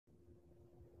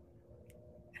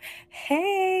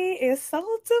Hey, it's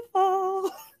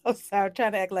Soulful. I'm sorry, I'm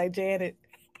trying to act like Janet.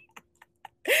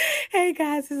 Hey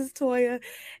guys, this is Toya.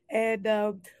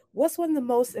 And what's one of the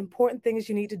most important things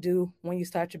you need to do when you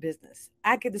start your business?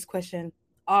 I get this question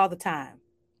all the time.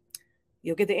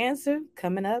 You'll get the answer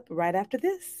coming up right after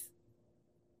this.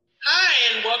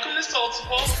 Hi, and welcome to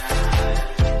Soulful.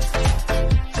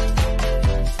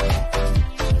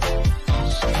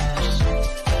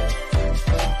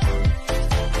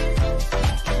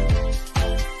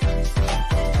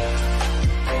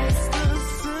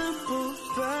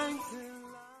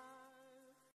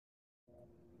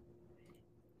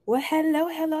 Well,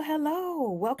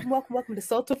 hello. Welcome to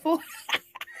Soulful.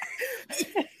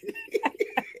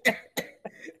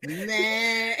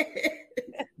 Man,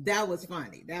 that was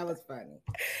funny.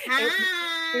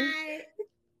 Hi.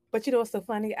 But you know what's so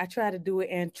funny? I try to do it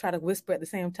and try to whisper at the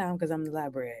same time because I'm in the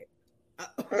library.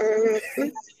 Hi,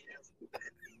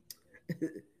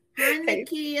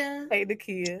 Nakia. Hey,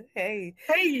 Nakia. Hey.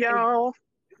 Hey, y'all.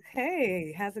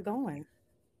 Hey, how's it going?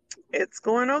 It's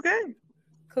going okay.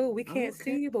 Cool. We can't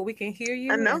see you, but we can hear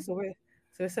you. I know. So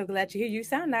we're so glad you're here. You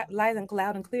sound loud and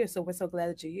clear, so we're so glad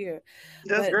that you're here.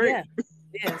 That's great. Yeah,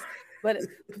 yes. But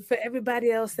for everybody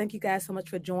else, thank you guys so much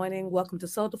for joining. Welcome to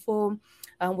Soulful.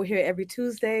 We're here every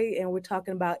Tuesday, and we're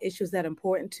talking about issues that are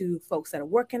important to folks that are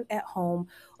working at home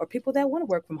or people that want to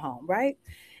work from home, right?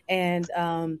 And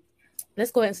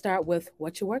let's go ahead and start with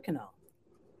what you're working on.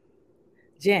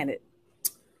 Janet.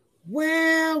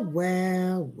 Well.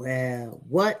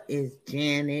 What is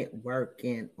Janet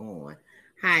working on?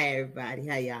 Hi, everybody.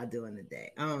 How y'all doing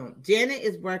today? Janet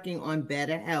is working on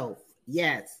better health.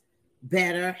 Yes,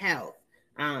 better health.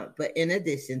 But in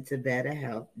addition to better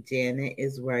health, Janet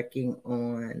is working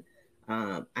on.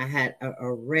 I had an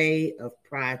array of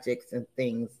projects and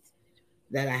things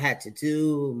that I had to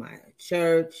do. My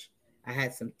church, I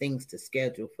had some things to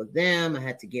schedule for them. I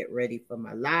had to get ready for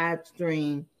my live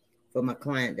stream for my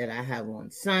client that I have on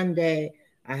Sunday.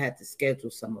 I had to schedule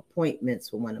some appointments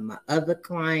for one of my other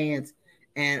clients.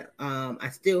 And I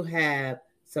still have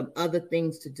some other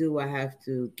things to do. I have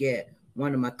to get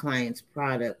one of my clients'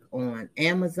 product on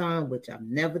Amazon, which I've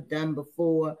never done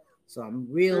before. So I'm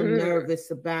real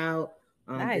nervous about.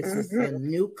 Nice. This is a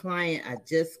new client I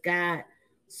just got.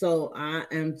 So I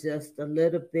am just a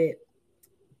little bit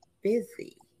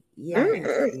busy. Yeah.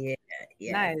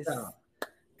 Nice. So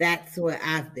that's what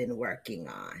I've been working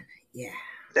on. Yeah.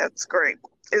 That's great.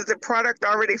 Is the product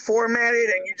already formatted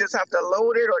and you just have to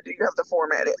load it, or do you have to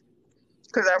format it?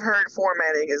 Because I've heard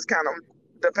formatting is kind of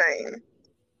the pain.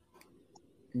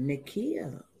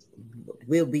 Nakia,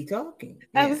 we'll be talking.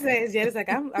 I was saying, Janet, it's like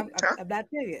I'm about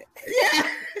to tell you. Yeah,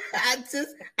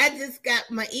 I just got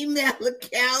my email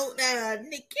account.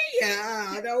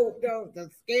 Nakia,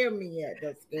 don't scare me yet.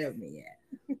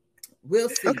 We'll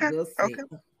see. Okay.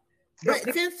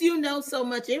 But since you know so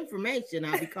much information,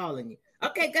 I'll be calling you.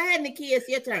 Okay, go ahead, Nakia. It's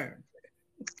your turn.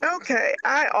 Okay.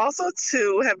 I also,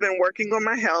 too, have been working on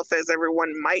my health. As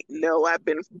everyone might know, I've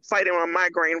been fighting a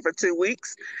migraine for 2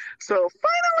 weeks. So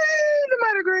finally, the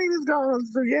migraine is gone.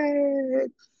 So yay.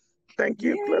 Thank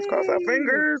you. Yay. Let's cross our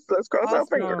fingers. Our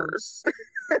fingers.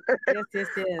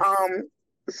 Yes.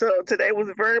 So today was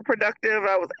very productive.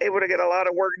 I was able to get a lot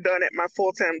of work done at my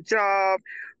full-time job.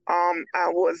 I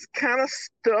was kind of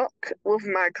stuck with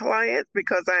my client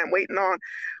because I am waiting on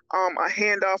a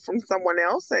handoff from someone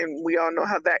else, and we all know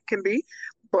how that can be.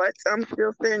 But I'm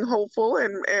still staying hopeful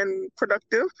and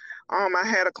productive. I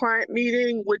had a client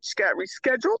meeting which got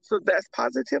rescheduled, so that's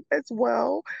positive as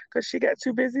well because she got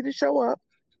too busy to show up.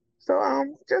 So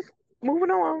just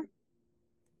moving along.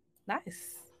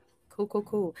 Nice.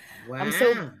 Cool. Wow. I'm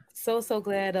so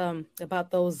glad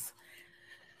about those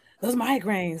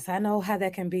migraines. I know how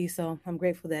that can be, so I'm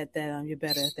grateful that you're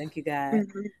better. Thank you, God.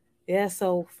 Mm-hmm. Yeah,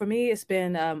 so for me, it's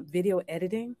been video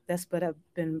editing. That's what I've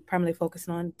been primarily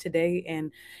focusing on today,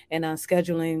 and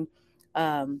scheduling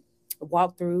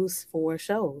walkthroughs for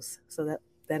shows. So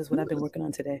that is what I've been working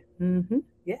on today. Mm-hmm.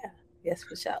 Yeah, yes,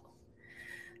 for sure.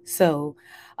 So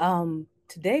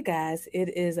today, guys,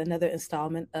 it is another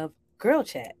installment of Girl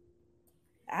Chat.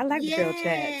 I like the girl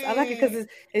chats. I like it because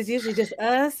it's usually just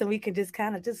us, and we can just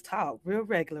kind of just talk real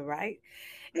regular, right?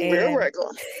 Real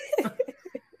regular.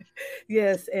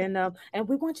 Yes, and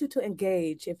we want you to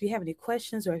engage. If you have any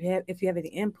questions or if you have any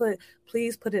input,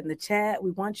 please put it in the chat.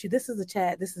 We want you. This is a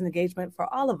chat. This is an engagement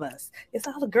for all of us. It's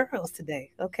all the girls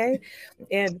today, okay?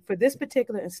 And for this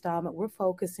particular installment, we're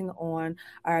focusing on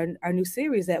our new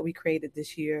series that we created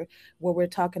this year, where we're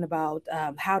talking about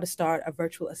how to start a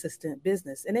virtual assistant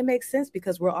business. And it makes sense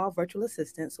because we're all virtual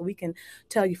assistants, so we can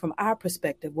tell you from our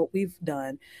perspective what we've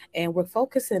done. And we're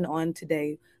focusing on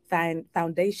today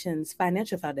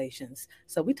financial foundations.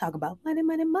 So we talk about money,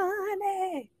 money,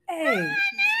 money. Hey,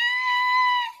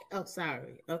 Oh,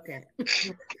 sorry. Okay.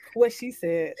 what she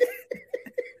said.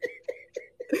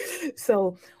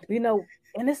 So,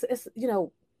 and it's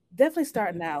definitely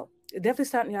starting out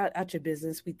your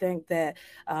business. We think that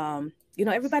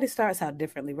everybody starts out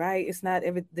differently, right?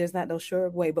 There's not no sure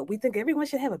way, but we think everyone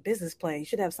should have a business plan. You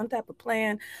should have some type of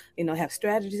plan, have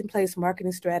strategies in place,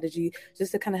 marketing strategy,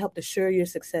 just to kind of help assure your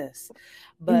success.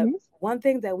 But one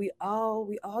thing that we all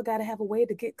got to have a way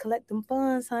to collect them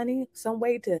funds, honey. Some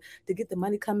way to get the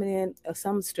money coming in,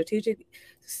 some strategic,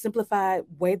 simplified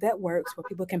way that works where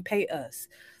people can pay us.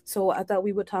 So I thought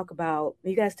we would talk about.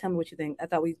 You guys tell me what you think. I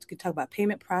thought we could talk about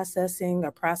payment processing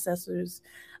or processors,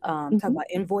 talk about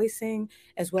invoicing,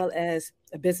 as well as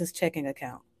a business checking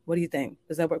account. What do you think?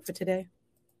 Does that work for today?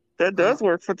 That does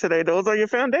work for today. Those are your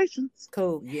foundations.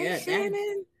 Cool. Yeah. Hey,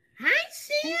 Shannon. Hi,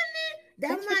 Shannon.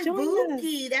 That's my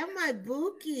bookie. That's my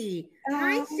bookie.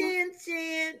 Hi,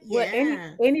 Shan.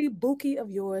 Well, any bookie of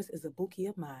yours is a bookie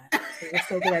of mine. So we're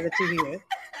so glad that you're here.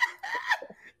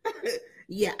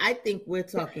 Yeah, I think we're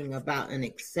talking about an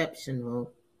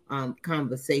exceptional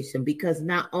conversation, because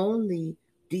not only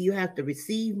do you have to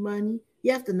receive money,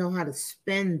 you have to know how to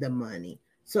spend the money.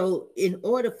 So in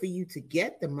order for you to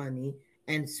get the money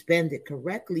and spend it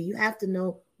correctly, you have to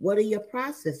know, what are your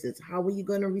processes? How are you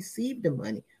going to receive the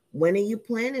money? When are you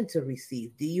planning to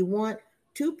receive? Do you want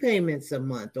 2 payments a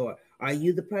month, or are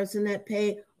you the person that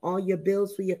pay all your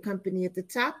bills for your company at the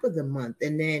top of the month,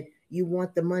 and then you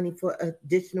want the money for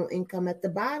additional income at the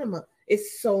bottom of?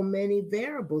 It's so many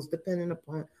variables depending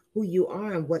upon who you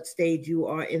are and what stage you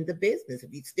are in the business.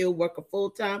 If you still work a full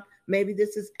time, maybe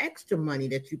this is extra money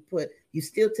that you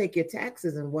still take your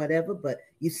taxes and whatever, but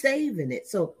you're saving it.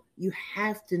 So you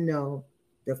have to know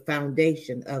the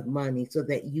foundation of money so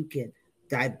that you can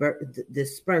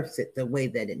disperse it the way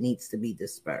that it needs to be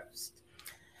dispersed.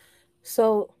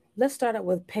 So let's start out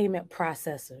with payment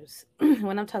processors.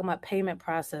 When I'm talking about payment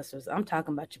processors, I'm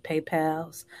talking about your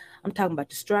PayPals. I'm talking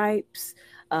about your Stripes.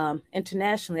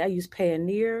 Internationally, I use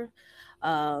Payoneer.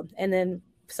 And then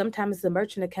sometimes it's a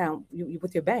merchant account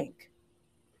with your bank.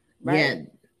 Right? Yeah,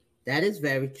 that is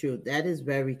very true. That is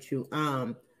very true.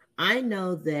 I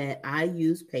know that I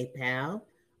use PayPal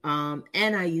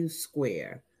and I use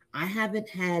Square. I haven't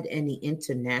had any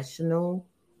international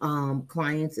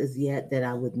clients as yet that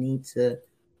I would need to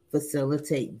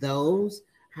facilitate those.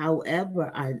 However,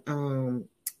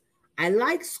 I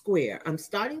like Square. I'm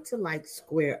starting to like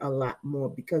Square a lot more,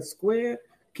 because Square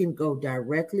can go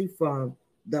directly from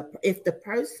if the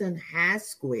person has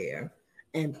Square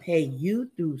and pay you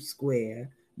through Square,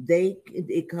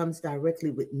 it comes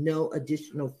directly with no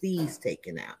additional fees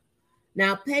taken out.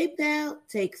 Now, PayPal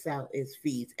takes out its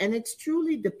fees, and it's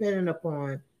truly dependent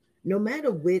upon, no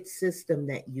matter which system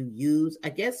that you use. I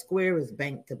guess Square is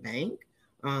bank to bank.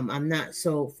 I'm not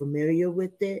so familiar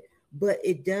with it, but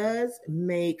it does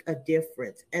make a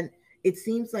difference. And it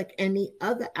seems like any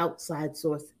other outside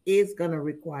source is going to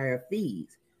require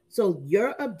fees. So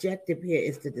your objective here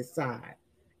is to decide,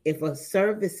 if a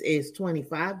service is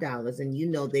 $25 and you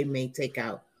know they may take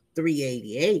out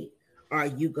 $3.88, are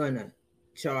you going to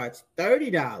charge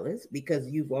 $30 because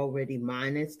you've already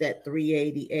minus that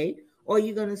 $3.88, or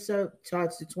you're going to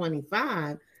charge the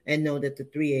 $25 and know that the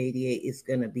 $3.88 is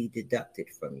going to be deducted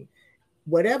from you?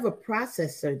 Whatever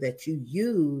processor that you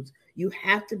use, you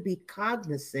have to be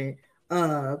cognizant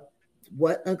of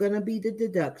what are going to be the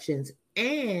deductions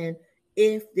and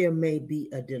if there may be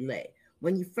a delay.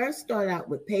 When you first start out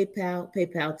with PayPal,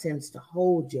 PayPal tends to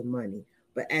hold your money.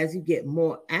 But as you get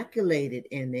more acclimated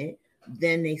in it,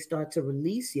 then they start to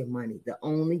release your money. The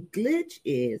only glitch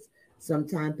is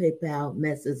sometimes PayPal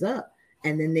messes up,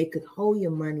 and then they could hold your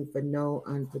money for no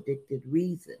unpredicted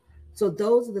reason. So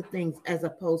those are the things, as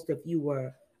opposed to if you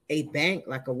were a bank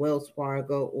like a Wells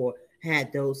Fargo or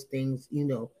had those things,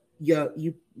 your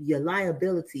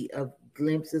liability of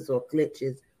glimpses or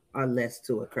glitches are less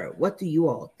to occur. What do you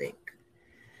all think?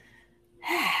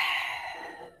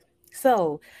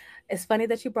 So it's funny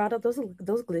that you brought up those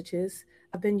glitches.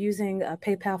 I've been using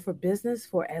PayPal for Business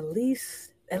for at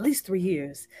least 3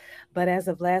 years, but as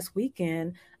of last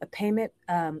weekend, a client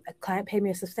paid me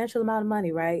a substantial amount of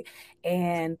money, right?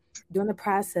 And during the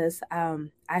process,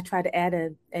 I tried to add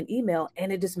an email,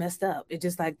 and it just messed up. It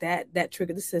just like that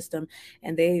triggered the system,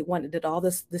 and they wanted all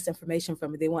this information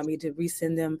from me. They want me to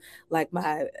resend them like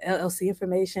my LLC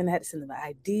information. I had to send them my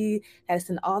ID. I had to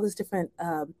send all this different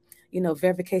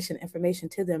verification information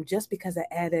to them just because I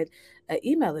added an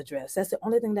email address. That's the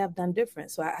only thing that I've done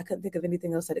different. So I couldn't think of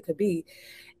anything else that it could be.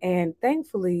 And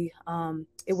thankfully,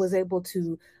 it was able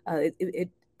to,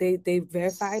 they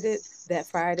verified it that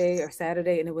Friday or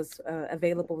Saturday, and it was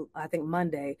available, I think,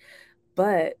 Monday.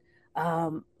 But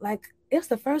like, it's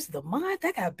the first of the month.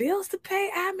 I got bills to pay.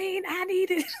 I mean, I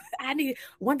needed I need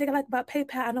one thing I like about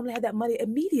PayPal, I normally have that money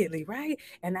immediately, right?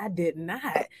 And I did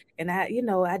not. And I,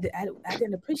 I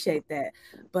didn't appreciate that.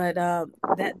 But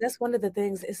that's one of the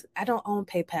things is I don't own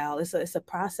PayPal. It's a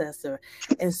processor.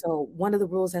 And so one of the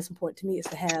rules that's important to me is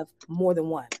to have more than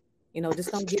one.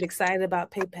 Just don't get excited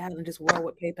about PayPal and just roll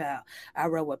with PayPal. I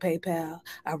roll with PayPal.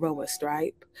 I roll with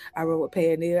Stripe. I roll with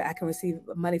Payoneer. I can receive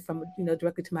money from,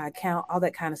 directly to my account, all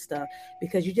that kind of stuff,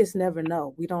 because you just never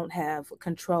know. We don't have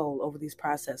control over these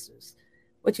processors.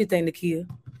 What you think, Nakia?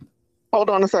 Hold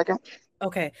on a second.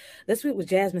 Okay, let's read what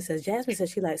Jasmine says. Jasmine says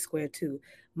she likes Square too.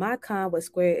 My con with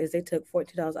Square is they took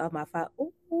 $14 off my file.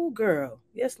 Oh, girl,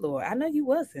 yes, Lord. I know you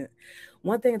wasn't.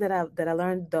 One thing that I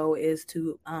learned though is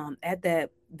to add that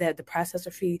the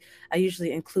processor fee. I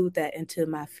usually include that into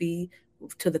my fee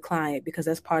to the client because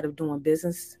that's part of doing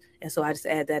business, and so I just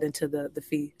add that into the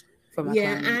fee for my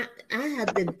client. I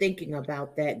have been thinking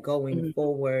about that going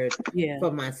forward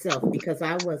for myself because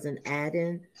I wasn't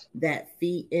adding that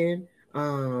fee in.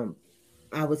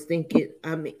 I was thinking,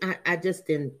 I mean, I just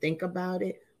didn't think about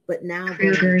it, but now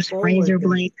razor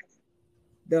blade.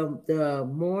 The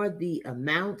more the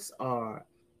amounts are,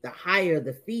 the higher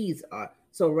the fees are.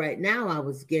 So right now I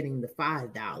was getting the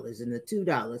 $5 and the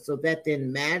 $2, so that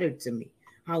didn't matter to me.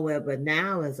 However,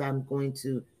 now as I'm going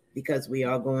to, because we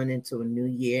are going into a new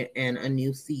year and a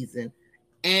new season,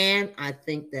 and I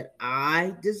think that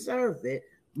I deserve it,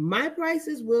 my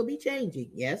prices will be changing.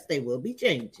 Yes, they will be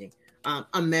changing.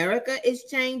 America is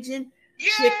changing. Yay!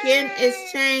 Chicken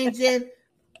is changing.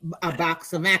 A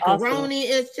box of macaroni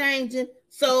is changing.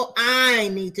 So I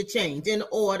need to change in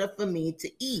order for me to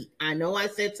eat. I know I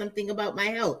said something about my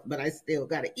health, but I still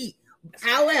got to eat.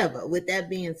 However, with that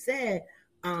being said,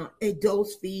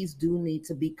 those fees do need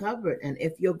to be covered. And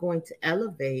if you're going to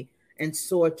elevate and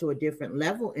soar to a different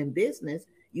level in business,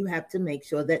 you have to make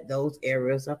sure that those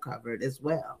areas are covered as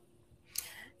well.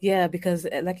 Yeah, because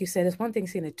like you said, it's one thing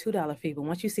seeing a $2 fee, but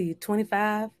once you see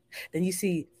 25, then you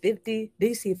see 50, then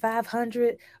you see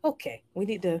 500. Okay,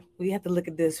 we have to look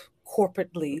at this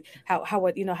corporately,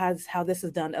 how this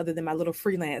is done, other than my little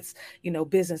freelance,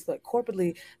 business. But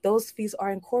corporately, those fees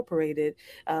are incorporated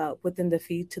within the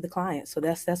fee to the client. So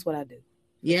that's what I do.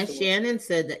 Yeah, sure. Shannon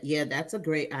said that. Yeah, that's a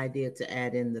great idea to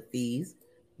add in the fees.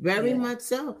 Very much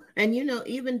so. And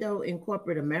even though in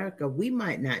corporate America we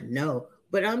might not know,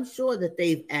 but I'm sure that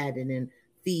they've added in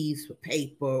fees for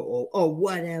paper or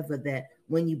whatever that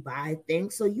when you buy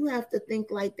things. So you have to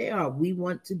think like they are. We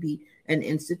want to be an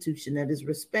institution that is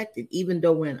respected. Even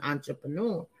though we're an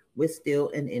entrepreneur, we're still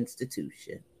an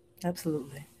institution.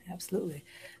 Absolutely. Absolutely.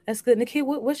 That's good. Nakia,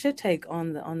 what's your take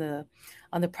on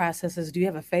the processes? Do you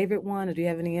have a favorite one, or do you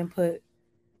have any input?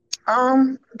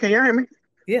 Can you hear me?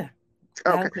 Yeah.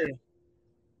 Okay.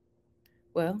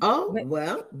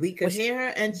 Well, we could hear her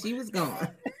and she was gone.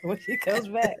 When she comes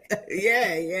back.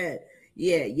 Yeah.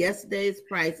 Yesterday's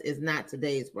price is not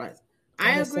today's price.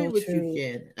 I agree with you,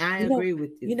 Jen. I agree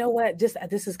with you. You know what?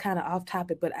 This is kind of off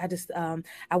topic, but I just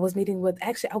I was meeting with,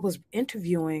 actually I was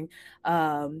interviewing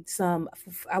I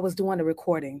was doing a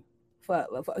recording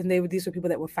and these were people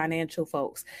that were financial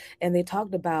folks, and they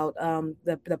talked about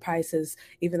the prices,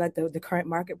 even like the current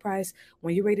market price.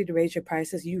 When you're ready to raise your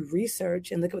prices, you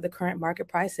research and look at what the current market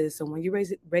price is. So when you're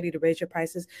ready to raise your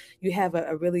prices, you have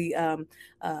a really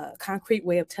concrete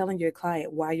way of telling your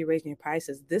client why you're raising your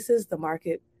prices. This is the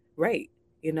market rate,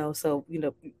 so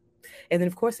and then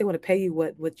of course they want to pay you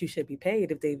what you should be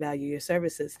paid if they value your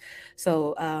services.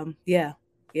 So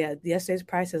yesterday's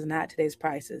price is not today's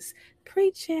prices.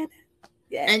 Preach, Shannon.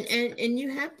 Yes. And you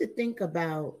have to think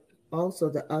about also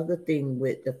the other thing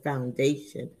with the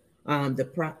foundation,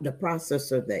 the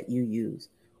processor that you use.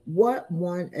 What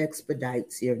one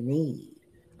expedites your need?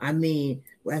 I mean,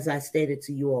 as I stated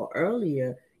to you all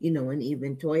earlier, and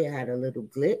even Toya had a little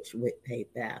glitch with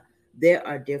PayPal. There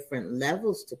are different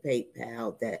levels to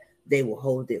PayPal that they will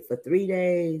hold it for 3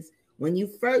 days. When you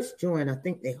first join, I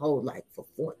think they hold like for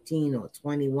 14 or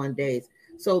 21 days.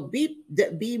 So be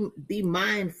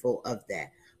mindful of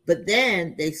that. But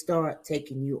then they start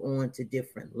taking you on to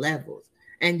different levels.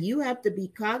 And you have to be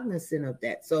cognizant of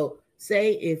that. So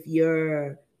say if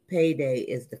your payday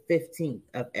is the 15th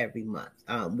of every month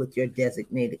with your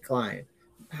designated client.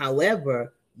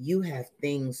 However, you have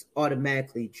things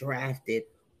automatically drafted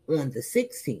on the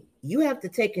 16th. You have to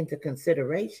take into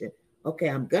consideration, okay,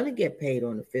 I'm going to get paid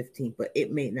on the 15th, but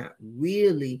it may not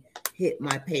really hit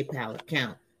my PayPal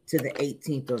account to the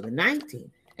 18th or the 19th,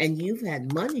 and you've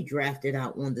had money drafted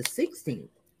out on the 16th.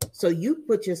 So you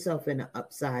put yourself in an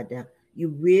upside down. You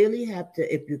really have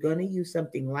to, if you're going to use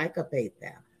something like a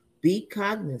PayPal, be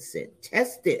cognizant,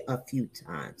 test it a few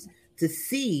times to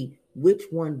see which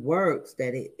one works,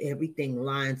 that everything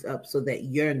lines up so that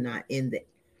you're not in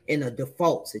a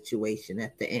default situation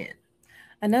at the end.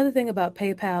 Another thing about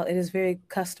PayPal, it is very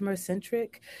customer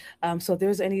centric. So if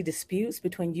there's any disputes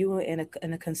between you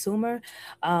and a consumer,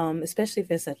 especially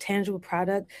if it's a tangible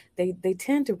product, they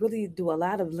tend to really do a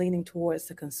lot of leaning towards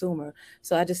the consumer.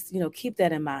 So I just, keep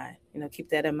that in mind. Keep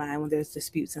that in mind when there's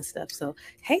disputes and stuff. So,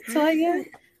 hey, Toya.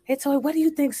 Hey, Toy, what do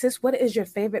you think, sis? What is your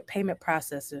favorite payment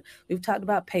processor? We've talked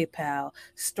about PayPal,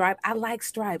 Stripe. I like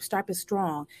Stripe. Stripe is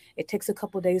strong. It takes a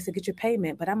couple of days to get your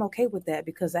payment, but I'm okay with that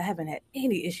because I haven't had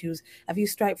any issues. I've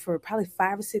used Stripe for probably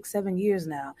 5 or 6, 7 years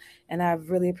now, and I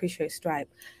really appreciate Stripe.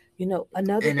 Another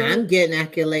and thing, I'm getting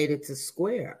acclimated to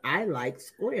Square. I like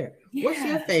Square. Yeah. What's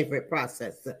your favorite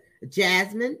processor?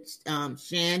 Jasmine,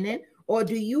 Shannon, or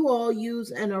do you all use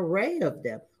an array of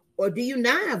them? Or do you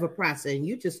not have a process and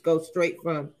you just go straight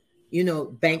from,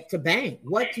 bank to bank?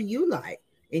 What do you like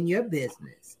in your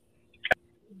business?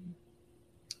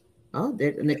 Oh,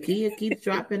 Nakia keeps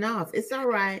dropping off. It's all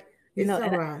right. It's all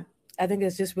right. I think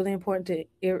it's just really important to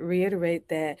reiterate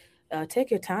that take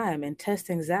your time and test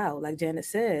things out. Like Janet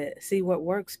said, see what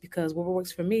works, because what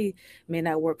works for me may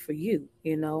not work for you,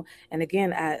 And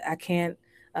again, I can't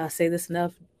say this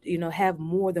enough, have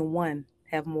more than one.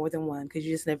 Have more than one, because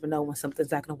you just never know when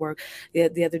something's not going to work.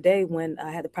 The other day when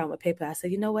I had a problem with PayPal, I said,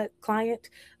 you know what, client,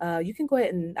 you can go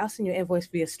ahead and I'll send you an invoice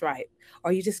via Stripe,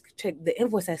 or you just check the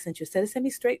invoice I sent you. Instead of send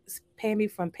me straight, pay me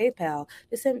from PayPal,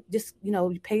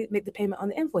 make the payment on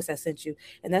the invoice I sent you.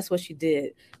 And that's what she did.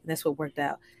 And that's what worked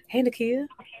out. Hey, Nakia.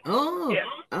 Oh, yeah.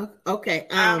 Okay.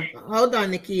 Hold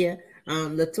on, Nakia.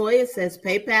 Latoya says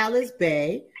PayPal is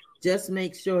Bay. Just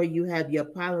make sure you have your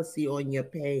policy on your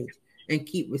page and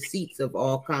keep receipts of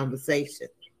all conversation.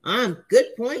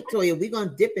 Good point, Toya. We're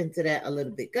gonna dip into that a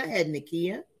little bit. Go ahead,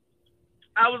 Nakia.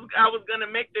 I was gonna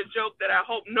make the joke that I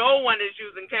hope no one is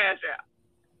using Cash App.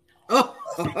 Oh.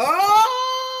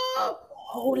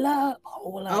 Hold up.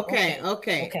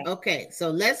 Okay. So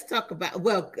let's talk about.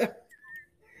 Well,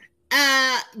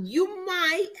 you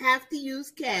might have to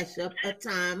use Cash App a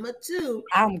time or two.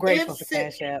 I'm grateful for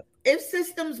Cash App. If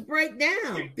systems break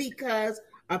down, because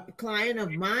a client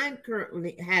of mine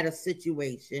currently had a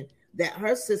situation that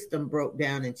her system broke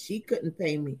down and she couldn't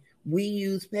pay me. We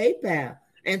use PayPal.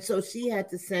 And so she had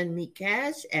to send me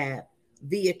Cash App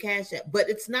via Cash App. But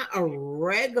it's not a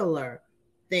regular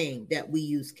thing that we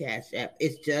use Cash App.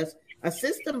 It's just a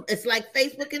system. It's like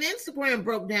Facebook and Instagram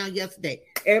broke down yesterday.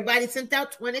 Everybody sent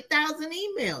out 20,000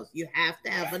 emails. You have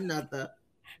to have another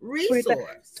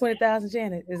resource. 20,000,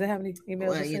 Janet. Is that how many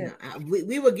emails? Well,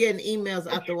 we were getting emails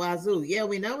out the wazoo. Yeah,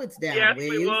 we know it's down. Yes,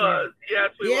 we was.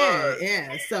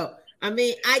 Yeah. So,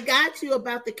 I got you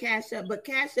about the Cash App, but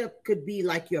Cash App could be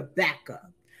like your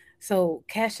backup. So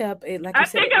Cash App, I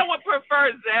think I would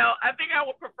prefer Zelle. I think I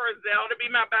would prefer Zelle to be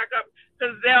my backup,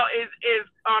 because Zelle is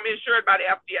insured by the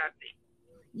FDIC.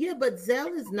 Yeah, but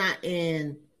Zelle is not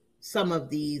in some of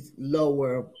these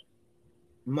lower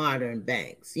modern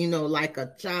banks, like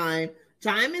a Chime.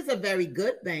 Chime is a very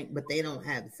good bank, but they don't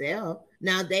have Zelle.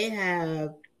 Now they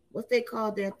have what they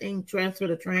call their thing, transfer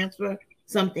to transfer,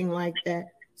 something like that.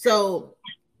 So,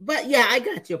 but yeah, I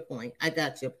got your point. I'm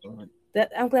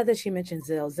glad that she mentioned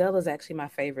Zelle. Zelle is actually my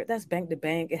favorite. That's bank to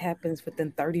bank. It happens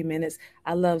within 30 minutes.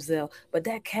 I love Zelle. But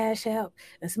that Cash App,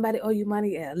 and somebody owe you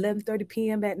money at 11:30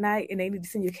 p.m. at night, and they need to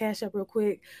send you Cash App real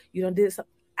quick. You done did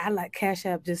something. I like Cash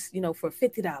App just, for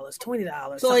 $50,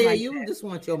 $20. So yeah, you just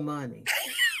want your money.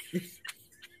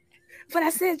 But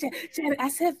I said for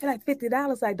like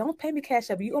 $50, like, don't pay me Cash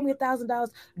App. You owe me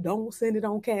 $1,000, don't send it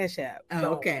on Cash App.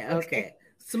 Oh, okay.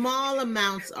 Small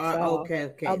amounts are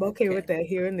okay. I'm okay with that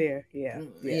here and there. Yeah.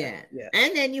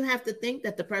 And then you have to think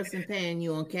that the person paying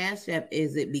you on Cash App,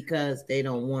 is it because they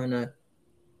don't want to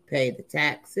pay the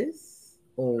taxes,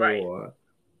 or right.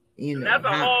 That's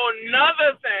a whole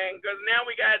nother thing, because now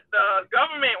we got the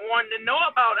government wanting to know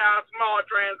about our small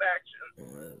transactions.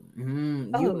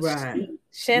 You're right.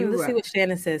 Shannon, let's see what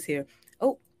Shannon says here.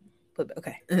 Oh,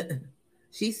 okay.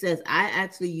 She says, I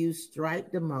actually use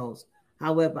Stripe the most.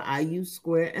 However, I use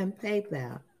Square and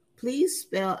PayPal. Please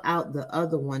spell out the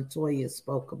other one Toya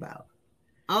spoke about.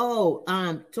 Oh,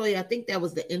 Toya, I think that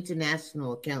was the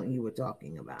international account you were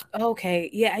talking about. Okay.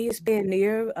 Yeah, I use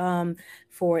Payoneer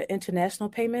for international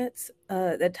payments.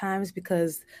 at times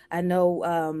because I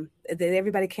know that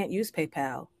everybody can't use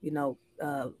PayPal.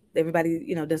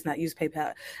 Everybody does not use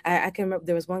PayPal. I can remember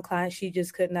there was one client, she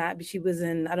just could not. She was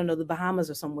in, I don't know, the Bahamas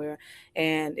or somewhere,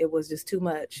 and it was just too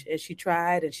much. And she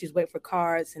tried, and she's waiting for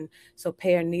cards, and so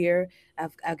Payoneer.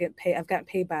 I've gotten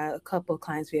paid by a couple of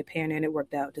clients via Payoneer, and it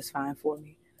worked out just fine for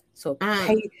me. So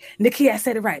Nikki, I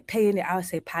said it right. Payoneer. I would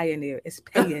say Pioneer. It's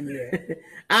Payoneer.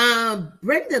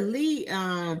 Brenda Lee.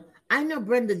 I know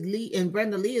Brenda Lee, and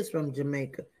Brenda Lee is from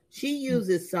Jamaica. She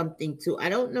uses something too. I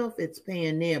don't know if it's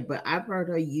Payoneer, but I've heard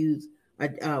her use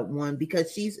one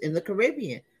because she's in the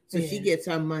Caribbean, so she gets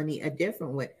her money a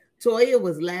different way. Toya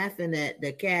was laughing at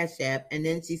the Cash App, and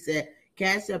then she said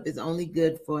Cash App is only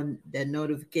good for the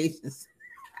notifications.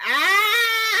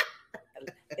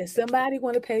 If somebody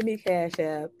want to pay me Cash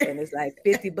App and it's like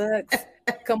 $50,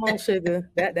 come on, sugar.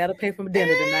 That'll pay for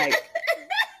dinner tonight.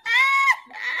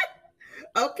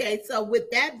 Okay, so with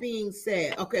that being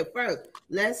said, first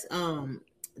let's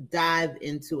dive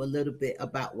into a little bit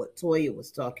about what Toya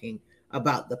was talking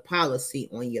about, the policy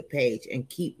on your page, and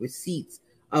keep receipts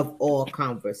of all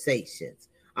conversations.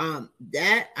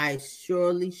 That I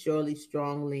surely,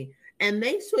 strongly, and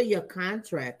make sure your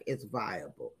contract is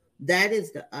viable. That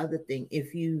is the other thing.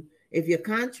 If your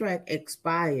contract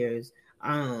expires,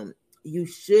 you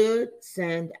should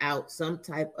send out some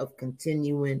type of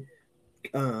continuing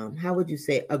how would you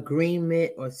say,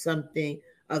 agreement or something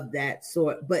of that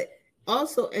sort. But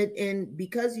also, and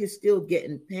because you're still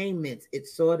getting payments,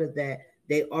 it's sort of that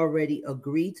they already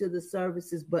agree to the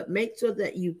services, but make sure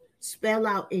that you spell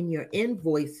out in your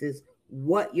invoices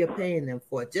what you're paying them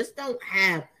for. Just don't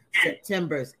have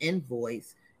September's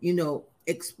invoice,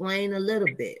 explain a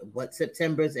little bit what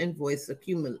September's invoice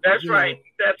accumulated. That's right.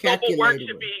 That scope of work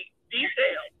should be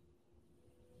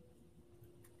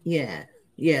detailed.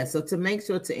 Yeah, so to make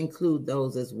sure to include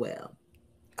those as well.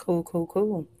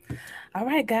 Cool. All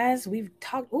right, guys, we've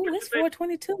talked. Oh, it's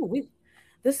 4:22.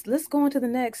 Let's go on to the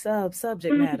next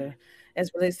subject matter as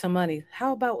relates to money.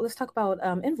 How about let's talk about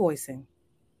invoicing?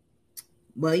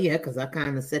 Well, yeah, because I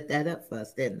kind of set that up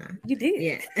first, didn't I? You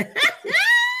did. Yeah.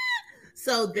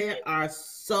 So there are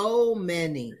so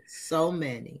many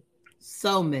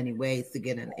ways to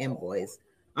get an invoice.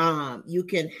 You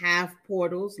can have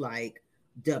portals like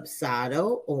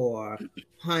Dubsado or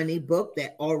Honeybook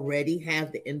that already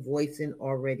have the invoicing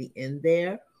already in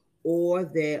there, or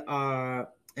there are,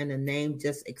 and the name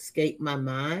just escaped my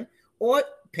mind, or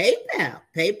PayPal.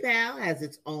 PayPal has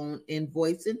its own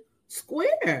invoicing.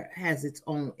 Square has its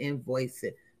own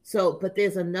invoicing. So, but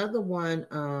there's another one,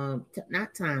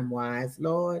 not TimeWise,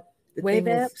 Lord. Wave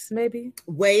apps, maybe?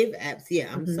 Wave apps,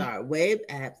 yeah, I'm sorry, Wave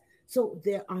apps. So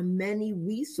there are many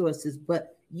resources,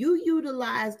 but you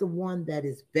utilize the one that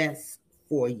is best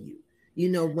for you.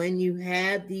 When you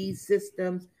have these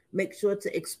systems, make sure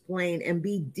to explain and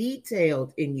be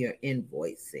detailed in your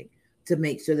invoicing to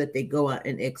make sure that they go out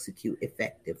and execute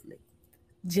effectively.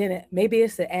 Janet, maybe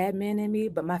it's the admin in me,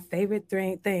 but my favorite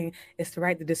thing is to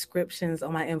write the descriptions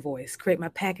on my invoice, create my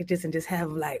packages, and just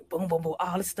have like boom, boom, boom,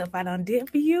 all the stuff I done did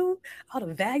for you, all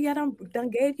the value I done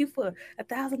gave you for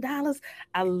 $1,000.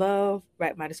 I love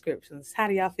write my descriptions. How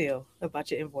do y'all feel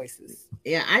about your invoices?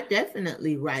 Yeah, I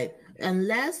definitely write.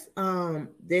 Unless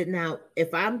now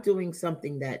if I'm doing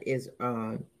something that is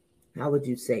how would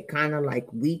you say, kind of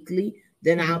like weekly,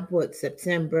 then I'll put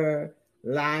September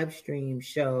live stream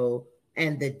show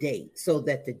and the date so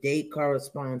that the date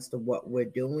corresponds to what we're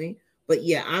doing. But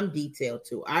yeah, I'm detailed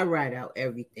too. I write out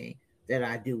everything that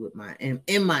I do with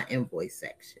in my invoice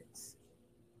sections.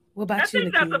 What about you,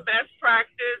 Nikki? I think that's a best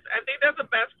practice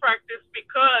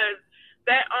because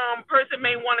that person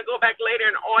may want to go back later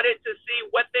and audit to see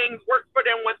what things work for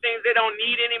them, what things they don't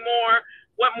need anymore,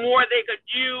 what more they could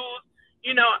use,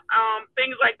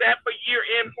 things like that for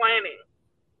year-end planning.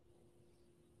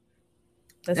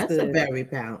 That's a very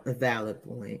valid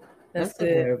point. That's a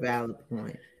very valid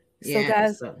point. So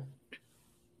guys,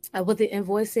 with the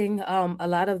invoicing, a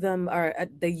lot of them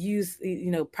they use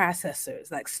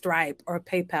processors like Stripe or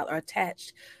PayPal are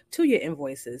attached to your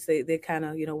invoices. They kind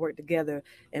of work together,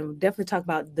 and we'll definitely talk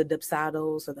about the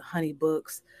Dubsados or the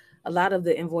Honeybooks. A lot of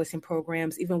the invoicing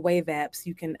programs, even Wave apps,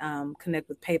 you can connect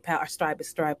with PayPal or Stripe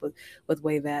with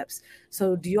Wave apps.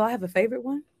 So do you all have a favorite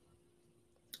one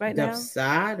right now?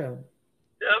 Dubsado.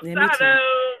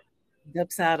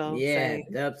 Dubsado. Yeah,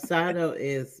 Dubsado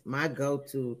is my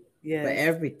go-to for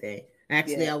everything.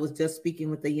 Actually, I was just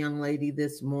speaking with a young lady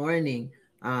this morning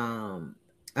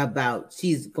about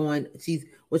she's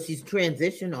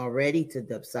transitioned already to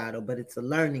Dubsado, but it's a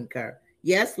learning curve.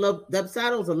 Yes,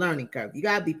 Dubsado is a learning curve. You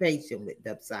gotta be patient with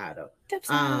Dubsado.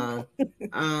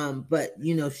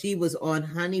 But she was on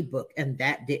HoneyBook and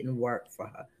that didn't work for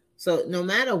her. So no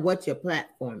matter what your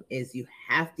platform is, you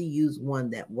have to use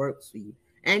one that works for you.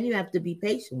 And you have to be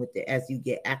patient with it as you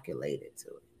get acclimated to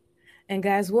it. And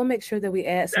guys, we'll make sure that we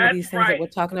add some of these things that we're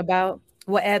talking about.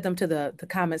 We'll add them to the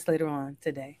comments later on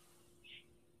today.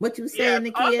 What you saying,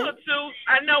 Nakia? Also, too,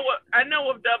 I know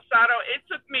with Dubsado, it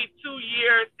took me 2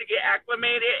 years to get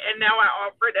acclimated, and now I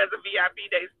offer it as a VIP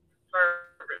day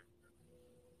service.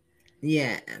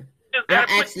 Yeah. Just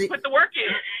gotta put the work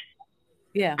in.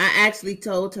 Yeah. I actually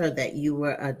told her that you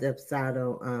were a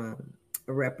Dubsado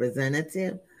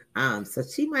representative. So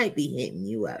she might be hitting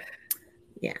you up.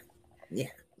 Yeah.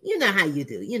 You know how you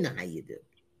do.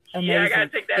 Amazing. Yeah, I gotta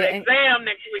take that exam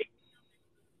next week.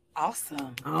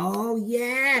 Awesome. Oh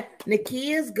yeah.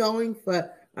 Nakia's going for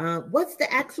what's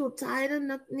the actual title,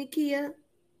 Nakia?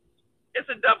 It's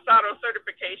a Dubsado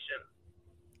certification.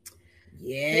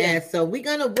 Yeah, so we're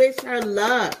gonna wish her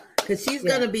luck because she's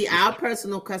gonna be our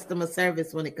personal customer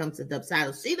service when it comes to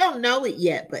Dubsado. She don't know it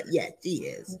yet, but yeah, she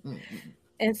is. Mm-hmm.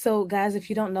 And so, guys, if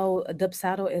you don't know,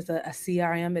 Dubsado is a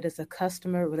CRM. It is a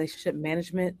customer relationship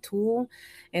management tool,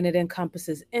 and it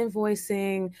encompasses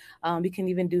invoicing. You can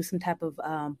even do some type of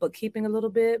bookkeeping a little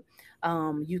bit.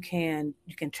 You can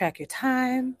track your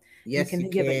time. Yes,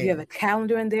 you have a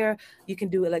calendar in there. You can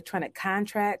do electronic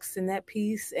contracts in that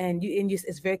piece, and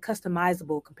it's very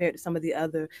customizable compared to some of the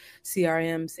other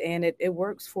CRMs, and it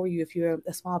works for you if you're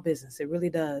a small business. It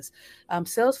really does.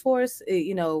 Salesforce,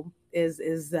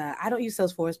 is I don't use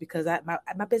Salesforce because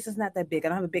my business is not that big. I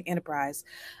don't have a big enterprise,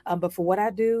 but for what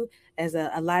I do as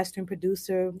a live stream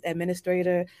producer,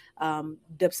 administrator,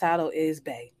 Dubsado is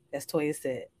bae. As Toya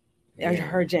said,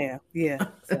 her jam. Yeah.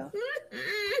 So.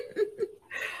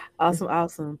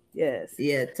 Awesome. Yes.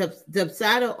 Yeah.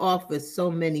 Dubsado offers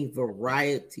so many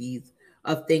varieties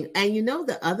of things. And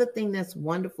the other thing that's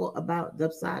wonderful about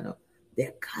Dubsado,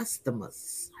 their customer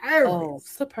service. Oh,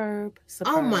 superb.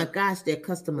 Oh my gosh, their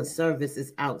customer service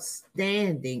is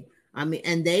outstanding. I mean,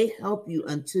 and they help you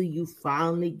until you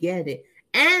finally get it.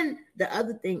 And the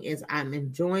other thing is I'm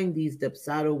enjoying these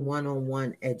Dubsado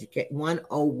 101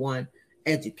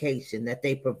 education that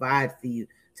they provide for you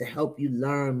to help you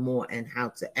learn more and how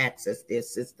to access their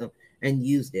system and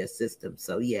use their system.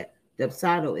 So yeah,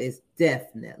 Dubsado is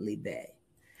definitely bae.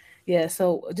 Yeah,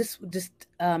 so just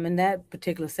in that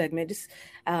particular segment, just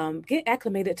get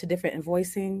acclimated to different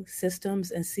invoicing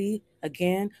systems and see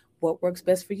again what works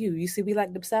best for you. You see, we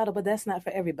like Dubsado, but that's not for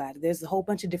everybody. There's a whole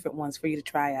bunch of different ones for you to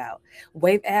try out.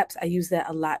 Wave apps, I use that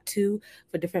a lot too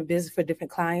for different business, for different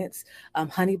clients.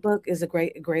 HoneyBook is a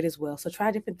great as well. So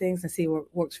try different things and see what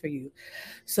works for you.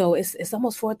 So it's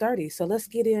almost 4:30. So let's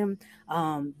get in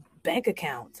bank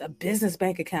accounts, a business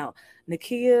bank account.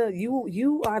 Nakia,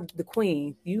 you are the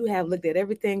queen. You have looked at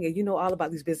everything and you know all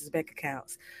about these business bank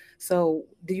accounts. So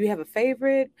do you have a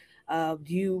favorite? Do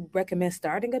you recommend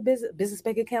starting a business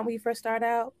bank account when you first start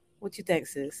out? What you think,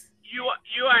 sis?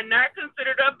 You are not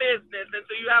considered a business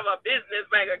until you have a business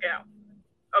bank account,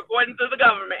 according to the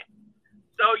government.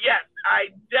 So yes, I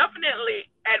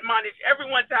definitely admonish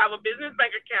everyone to have a business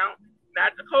bank account,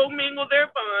 not to commingle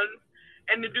their funds,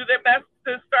 and to do their best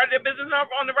to start their business off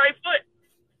on the right foot.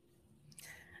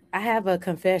 I have a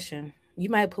confession. You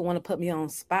might want to put me on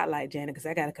spotlight, Janet, because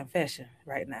I got a confession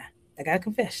right now. I got a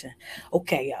confession.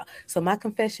 Okay, y'all. So my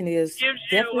confession is gives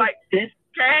you like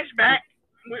cash back.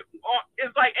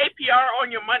 It's like APR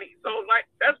on your money. So like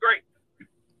that's great.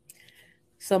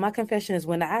 So my confession is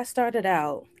when I started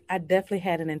out, I definitely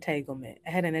had an entanglement.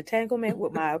 I had an entanglement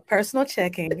with my personal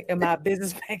checking and my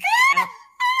business bank account.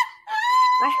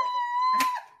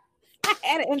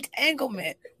 I had an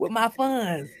entanglement with my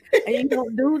funds. And you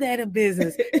don't do that in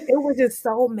business. It was just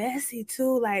so messy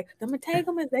too. Like the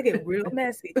entanglements, they get real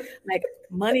messy. Like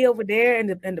money over there and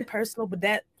the personal, but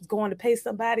that's going to pay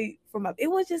somebody it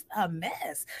was just a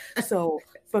mess. So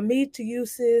for me to you,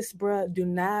 sis, bruh, do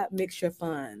not mix your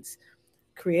funds.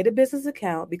 Create a business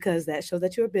account because that shows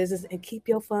that you're a business, and keep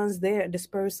your funds there and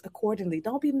disperse accordingly.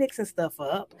 Don't be mixing stuff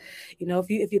up.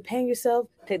 If you're paying yourself,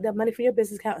 take that money from your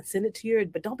business account and send it to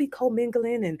but don't be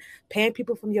commingling and paying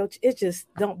people from it's just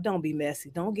don't be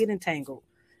messy. Don't get entangled.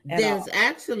 There's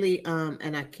actually,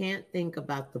 and I can't think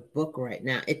about the book right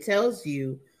now. It tells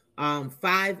you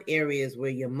 5 areas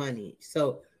where your money.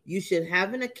 So you should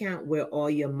have an account where all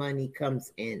your money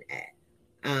comes in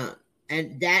at.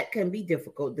 And that can be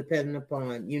difficult depending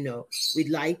upon, we'd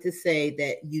like to say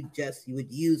that you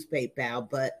would use PayPal,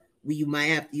 but you might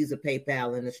have to use a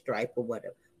PayPal and a Stripe or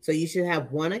whatever. So you should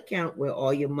have one account where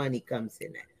all your money comes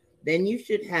in at. Then you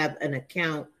should have an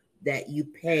account that you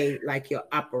pay like your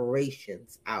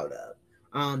operations out of.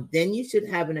 Then you should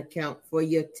have an account for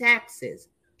your taxes.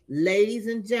 Ladies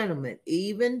and gentlemen,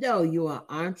 even though you're an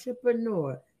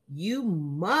entrepreneur, you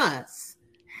must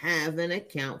have an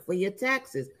account for your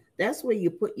taxes. That's where you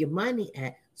put your money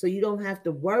at, so you don't have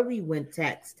to worry when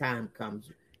tax time comes.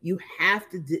 You have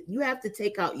to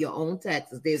take out your own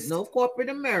taxes. There's no corporate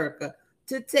America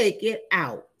to take it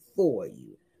out for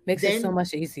you. Makes it so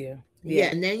much easier.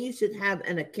 Yeah, and then you should have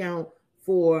an account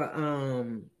for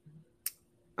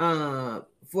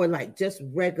like just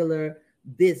regular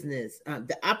business.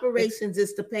 The operations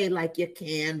is to pay like your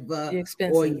Canva, your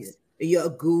expenses, or your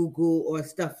Google or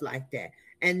stuff like that.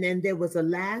 And then there was a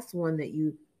last one that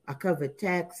I covered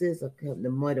taxes. The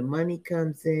more the money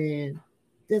comes in.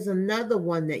 There's another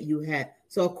one that you had.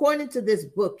 So according to this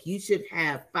book, you should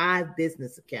have 5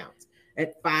 business accounts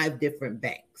at 5 different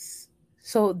banks.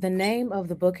 So the name of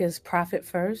the book is Profit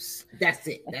First. That's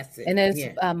it. And there's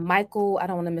Michael, I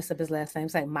don't want to mess up his last name.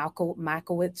 It's like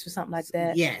Malkowitz or something like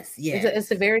that. Yes.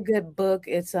 It's a very good book.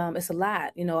 It's a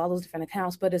lot, all those different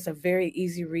accounts, but it's a very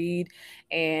easy read.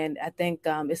 And I think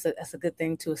it's a good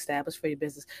thing to establish for your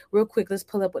business. Real quick, let's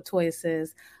pull up what Toya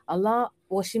says.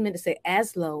 She meant to say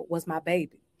Aslo was my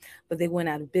baby, but they went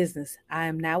out of business. I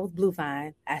am now with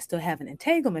Bluevine. I still have an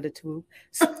entanglement or two.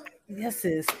 So, yes,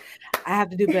 sis, I have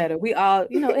to do better. We all,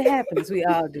 it happens. We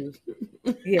all do.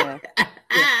 Yeah.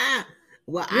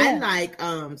 Well, I like,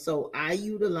 so I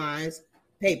utilize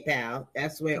PayPal.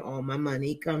 That's where all my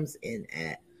money comes in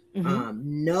at.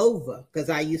 Nova, because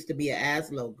I used to be an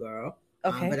Aslo girl,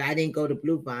 but I didn't go to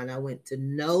Bluevine. I went to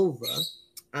Nova.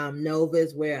 Nova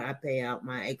is where I pay out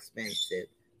my expenses.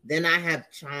 Then I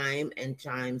have Chime and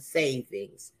Chime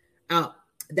Savings.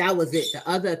 That was it. The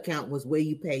other account was where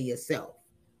you pay yourself.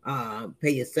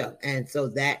 And so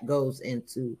that goes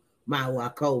into my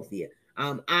Wachovia.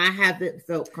 I haven't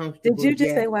felt comfortable. Did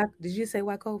you say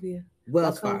Wachovia?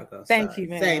 Wells Fargo. Thank you,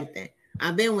 man. Same thing.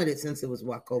 I've been with it since it was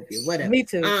Wachovia. Whatever. Me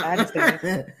too. I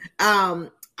understand.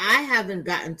 I haven't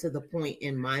gotten to the point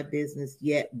in my business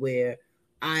yet where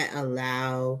I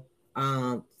allow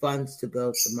funds to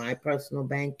go to my personal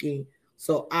banking.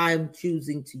 So I'm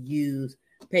choosing to use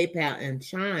PayPal and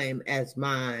Chime as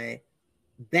my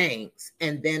banks,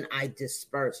 and then I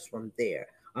disperse from there.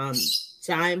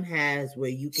 Chime has where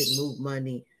you can move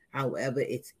money however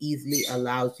it's easily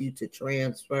allows you to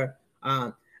transfer.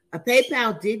 A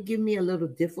PayPal did give me a little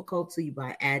difficulty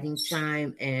by adding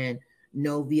Chime and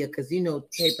Novia, because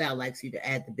PayPal likes you to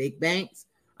add the big banks.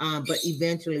 But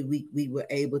eventually we were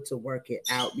able to work it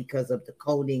out because of the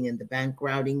coding and the bank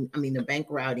routing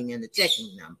and the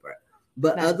checking number.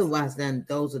 But otherwise, then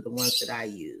those are the ones that I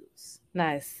use.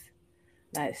 Nice.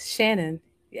 Shannon.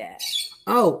 Yeah.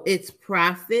 Oh, it's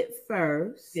Profit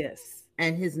First. Yes.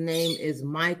 And his name is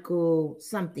Michael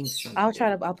something. I'll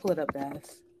pull it up,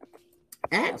 guys.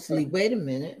 Actually, wait a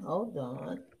minute. Hold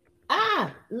on.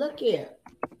 Look here.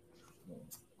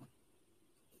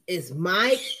 It's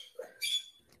Mike.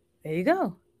 There you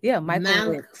go. Yeah,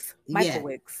 Michael Wicks.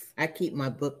 Wicks. I keep my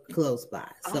book close by.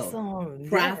 Awesome. So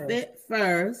Profit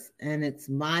First, and it's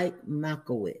Mike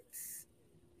Malkowitz.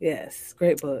 Yes,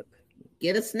 great book.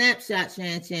 Get a snapshot,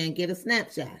 Shan. Get a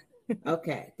snapshot.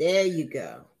 Okay, there you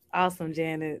go. Awesome,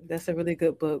 Janet. That's a really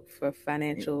good book for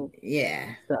financial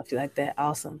stuff like that.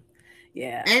 Awesome.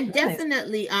 Yeah. And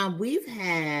definitely, we've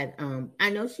had, I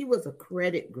know she was a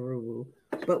credit guru,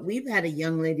 but we've had a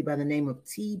young lady by the name of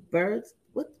T. Birds.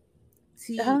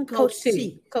 Coach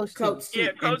T.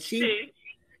 Yeah, Coach T.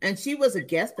 And she was a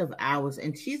guest of ours,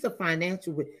 and she's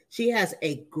she has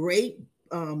a great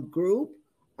group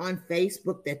on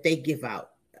Facebook that they give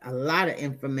out a lot of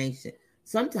information.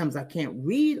 Sometimes I can't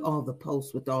read all the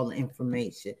posts with all the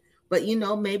information, but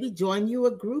maybe join you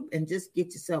a group and just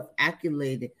get yourself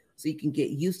acclimated so you can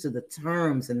get used to the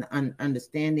terms and the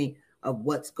understanding of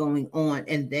what's going on.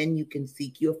 And then you can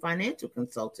seek you a financial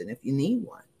consultant if you need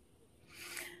one.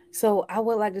 So I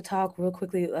would like to talk real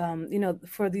quickly.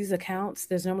 For these accounts,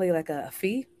 there's normally like a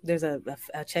fee. There's a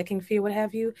checking fee, what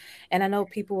have you. And I know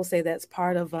people will say that's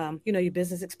part of, your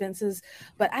business expenses,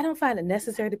 but I don't find it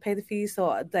necessary to pay the fees. So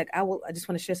I just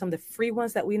want to share some of the free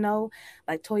ones that we know.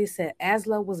 Like Toya said,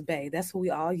 Aslo was Bay. That's who we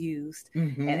all used.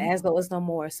 Mm-hmm. And Aslo is no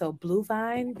more. So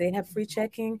Bluevine, they have free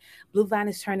checking. Bluevine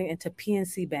is turning into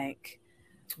PNC Bank,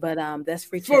 but that's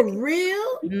free checking. For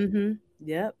real? Mm-hmm.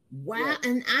 Yep. Wow. Yep.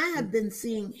 And I have been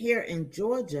seeing here in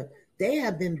Georgia, they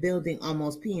have been building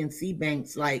almost PNC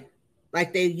banks like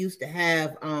they used to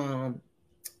have.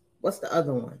 What's the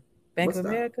other one? Bank of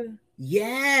America?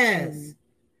 Yes.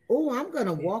 Oh, I'm going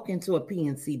to walk into a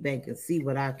PNC bank and see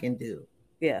what I can do.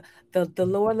 Yeah, the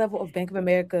lower level of Bank of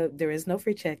America, there is no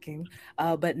free checking.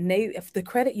 But if the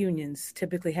credit unions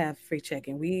typically have free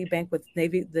checking. We bank with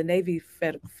the Navy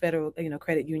Federal,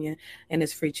 credit union, and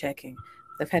it's free checking.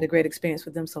 I've had a great experience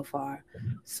with them so far.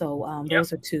 So Yep.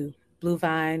 those are two: Blue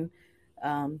Vine,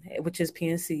 which is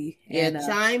PNC, Yeah, and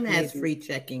Chime has Navy. free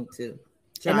checking too.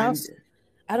 And Chime. also,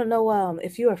 I don't know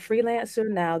if you're a freelancer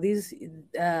now.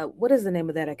 What is the name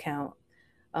of that account?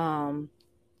 Um,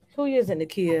 who using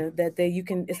Nakia that you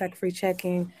can, it's like free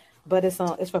checking, but it's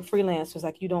for freelancers.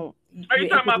 Like Are you talking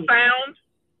about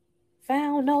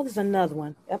Found? No, there's another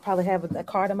one. I probably have a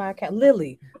card in my account.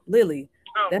 Lily.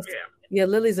 Oh, That's yeah.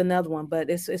 Lily's another one, but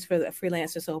it's for the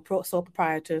freelancer. So sole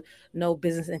proprietor, no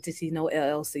business entity, no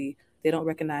LLC. They don't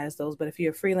recognize those. But if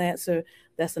you're a freelancer,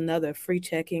 that's another free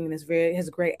checking, and it has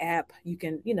a great app. You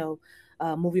can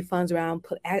move your funds around,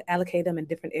 allocate them in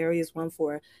different areas. One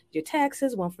for your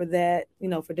taxes, one for that.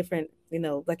 For different.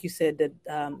 Like you said, that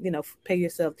pay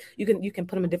yourself. You can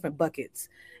put them in different buckets,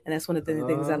 and that's one of the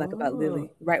things I like about Lily.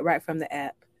 Right from the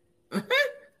app.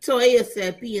 Toya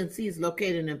said PNC is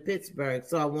located in Pittsburgh,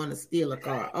 so I want to steal a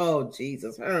car. Oh,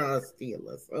 Jesus. Steal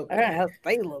us. Okay.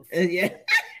 Steal us. Yeah.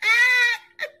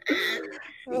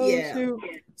 Yeah. Shoot.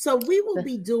 So we will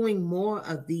be doing more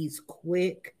of these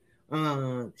quick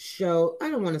show. I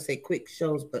don't want to say quick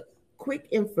shows, but quick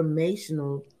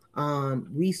informational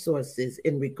resources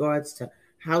in regards to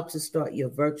how to start your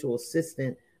virtual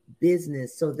assistant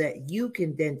business so that you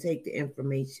can then take the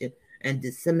information and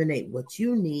disseminate what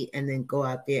you need and then go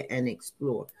out there and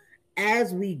explore.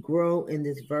 As we grow in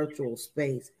this virtual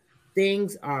space,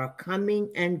 things are coming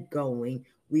and going.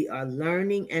 We are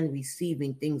learning and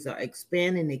receiving. Things are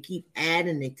expanding. They keep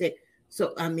adding.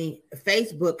 So, I mean,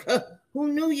 Facebook, who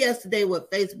knew yesterday what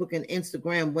Facebook and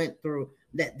Instagram went through,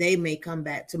 that they may come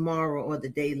back tomorrow or the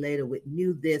day later with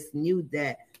new this, new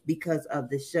that because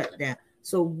of the shutdown.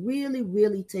 So really,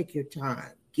 really take your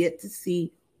time. Get to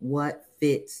see what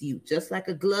fits you. Just like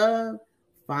a glove,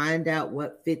 find out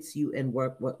what fits you and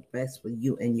work what's best for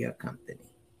you and your company.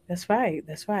 That's right.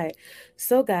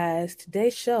 So, guys,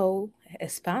 today's show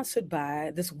is sponsored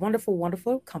by this wonderful,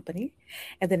 wonderful company.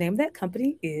 And the name of that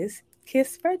company is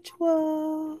KISS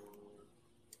Virtual.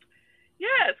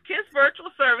 Yes, KISS Virtual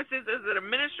Services is an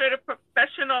administrative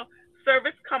professional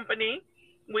service company.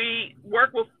 We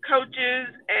work with coaches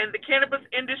and the cannabis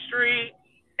industry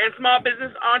and small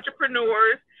business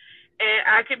entrepreneurs. And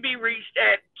I can be reached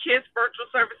at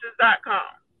kissvirtualservices.com.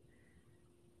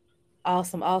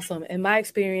 Awesome. In my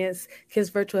experience, KISS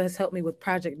Virtual has helped me with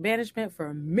project management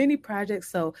for many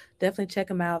projects. So definitely check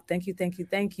them out. Thank you,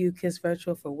 KISS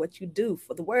Virtual, for what you do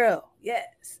for the world.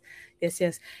 Yes.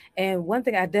 And one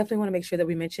thing I definitely want to make sure that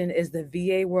we mention is the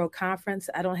VA World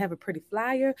Conference. I don't have a pretty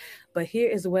flyer, but here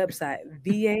is the website,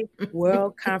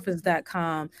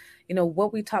 vaworldconference.com.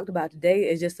 What we talked about today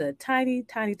is just a tiny,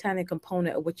 tiny, tiny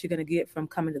component of what you're going to get from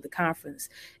coming to the conference.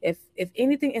 If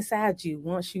anything inside you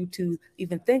wants you to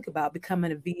even think about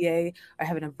becoming a VA or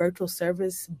having a virtual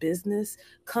service business,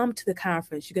 come to the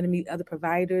conference. You're going to meet other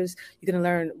providers. You're going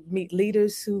to meet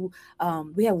leaders who,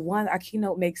 we have one, our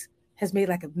keynote has made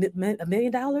like $1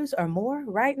 million or more,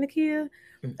 right, Nakia,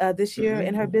 this year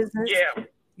in her business?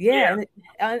 Yeah. And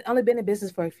I've only been in business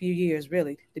for a few years,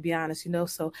 really, to be honest,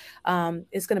 So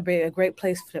it's going to be a great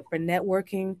place for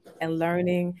networking and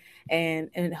learning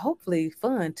and hopefully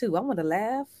fun, too. I want to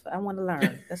laugh. I want to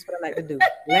learn. That's what I like to do.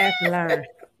 Laugh and learn.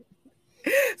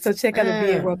 So check out the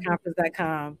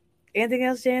vaworldconference.com. Anything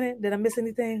else, Janet? Did I miss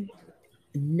anything?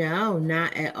 No,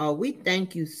 not at all. We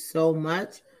thank you so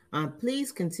much.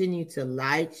 Please continue to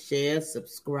like, share,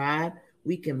 subscribe.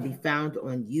 We can be found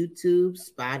on YouTube,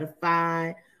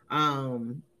 Spotify,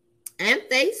 and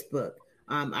Facebook.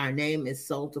 Our name is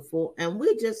Soulful, and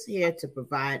we're just here to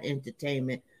provide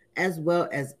entertainment as well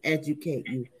as educate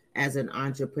you as an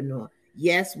entrepreneur.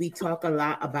 Yes, we talk a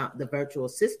lot about the virtual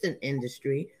assistant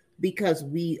industry because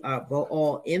we are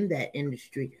all in that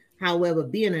industry. However,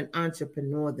 being an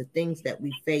entrepreneur, the things that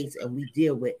we face and we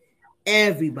deal with,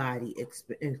 everybody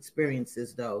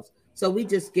experiences those. So we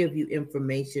just give you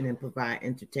information and provide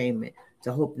entertainment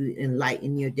to hope you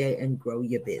enlighten your day and grow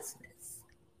your business.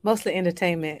 Mostly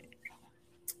entertainment.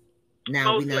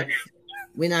 Now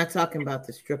we're not talking about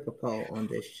the stripper pole on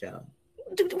this show.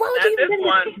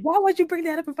 Why would you bring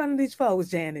that up in front of these folks,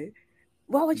 Janet?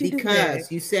 Why would you do that?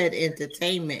 Because you said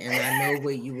entertainment, and I know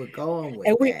where you were going with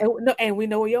and we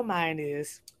know where your mind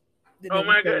is. Oh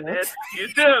my goodness,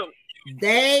 you do.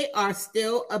 They are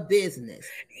still a business.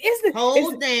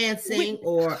 Pole dancing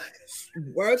or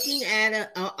working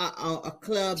at a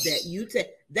club that you take,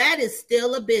 that is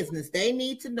still a business. They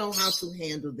need to know how to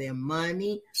handle their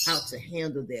money, how to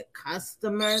handle their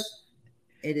customers.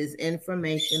 It is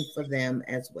information for them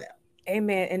as well.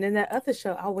 Amen. And in that other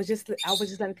show, I was just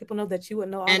letting people know that you would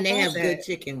know all and they about have that. good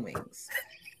chicken wings.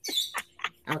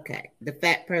 Okay, the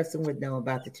fat person would know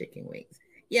about the chicken wings.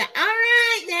 Yeah, all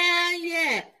right now,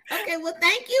 yeah. Okay, well,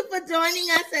 thank you for joining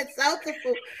us at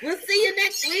Soulful. We'll see you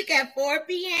next week at 4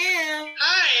 p.m.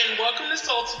 Hi, and welcome to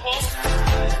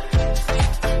Soulful.